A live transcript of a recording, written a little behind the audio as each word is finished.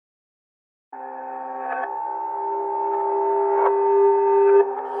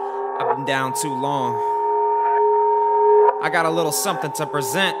been down too long. I got a little something to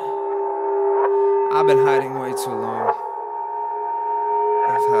present. I've been hiding way too long.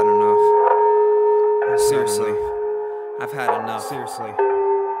 I've had enough. Seriously, I've had enough. Seriously,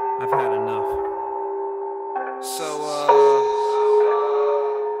 I've had enough. So,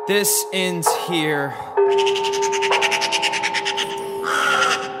 this ends here.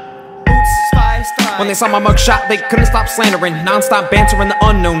 When they saw my mugshot, they couldn't stop slandering. Non-stop banter in the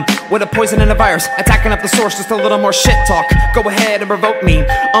unknown, with a poison and a virus, attacking up the source, just a little more shit talk. Go ahead and provoke me,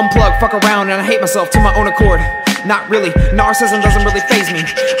 unplug, fuck around, and I hate myself to my own accord. Not really, narcissism doesn't really faze me.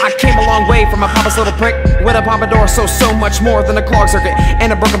 I came a long way from a pompous little prick with a pompadour, so much more than a clogged circuit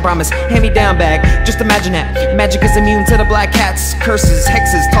and a broken promise. Hand-me-down bag, just imagine that. Magic is immune to the black cats, curses,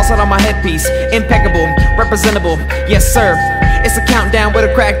 hexes, toss it on my headpiece. Impeccable, representable, yes sir. It's a countdown with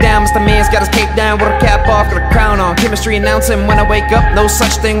a crackdown. Mr. Man's got his cape down with a cap off, got a crown on. Chemistry announcing when I wake up. No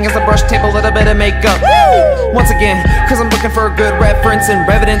such thing as a brush table, little bit of makeup. Woo! Once again, cause I'm looking for a good reference and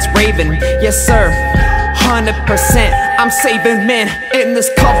evidence raving. Yes sir, 100%. I'm saving men in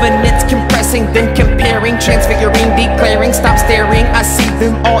this covenant, compressing, then comparing, transfiguring, declaring, stop staring. I see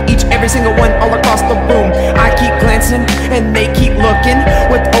them all, every single one, all across the room. I keep glancing and they keep looking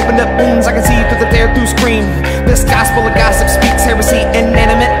with opened up wounds. I can see through the tear through screen. This gospel of gossip speaks heresy,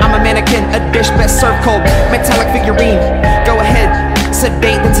 inanimate. I'm a mannequin, a dish best served cold, metallic figurine. Go ahead,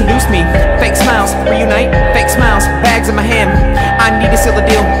 sedate then seduce me. Fake smiles, reunite, fake smiles, bags in my hand. I need to seal the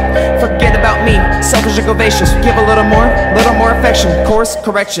deal. Forget about me, selfish and ovations. Give a little more affection. Course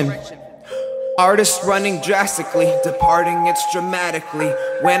correction. Artists running drastically, departing it's dramatically.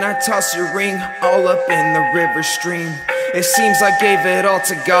 When I toss your ring all up in the river stream, it seems I gave it all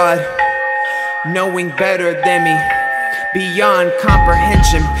to God, knowing better than me, beyond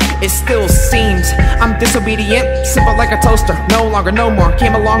comprehension. It still seems I'm disobedient, simple like a toaster. No longer, no more.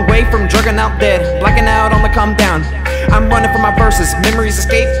 Came a long way from drugging out dead, blacking out on the come down. I'm running from my verses, memories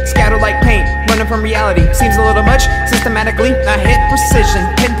escape, scatter like paint. Running from reality, seems a little much. Systematically, I hit precision,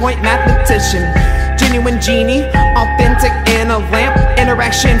 pinpoint mathematician. Genuine genie, authentic in a lamp.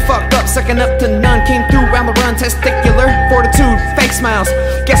 Interaction fucked up, second up to none. Came through round the run, testicular fortitude, fake smiles.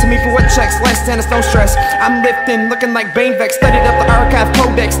 Guessing me for what checks, less than it's no stress. I'm lifting, looking like Bane Vex. Studied up the archive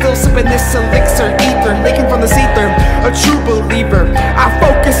codex, still sipping this elixir, ether, leaking from the ether. A true believer, I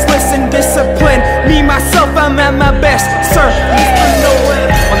focus, listen, discipline. Me, myself, I'm at my best, sir.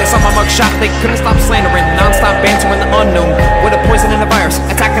 When they saw my mugshot, they couldn't stop slandering. Non-stop banter in the unknown, with a poison and a virus,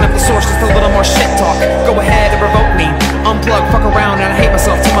 attacking up the source, just a little more shit talk. Go ahead and provoke me, unplug, fuck around, and I hate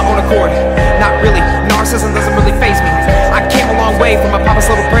myself to my own accord. Not really, narcissism doesn't really faze me. I came a long way from a pompous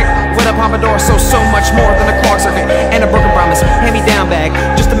little prick with a pompadour, so much more than a clogged circuit and a broken promise. Hand-me-down bag,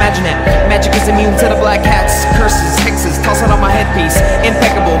 just imagine that. Magic is immune to the black cats, curses, hexes, toss it on my headpiece.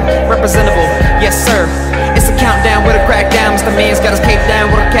 Impeccable, representable, yes sir. It's a countdown with a crackdown. Mr. Man's got his cape down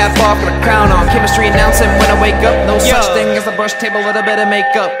with a cap off, with a crown on. Chemistry announcing when I wake up. No such thing as a brush table, little bit of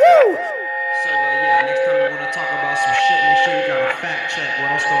makeup.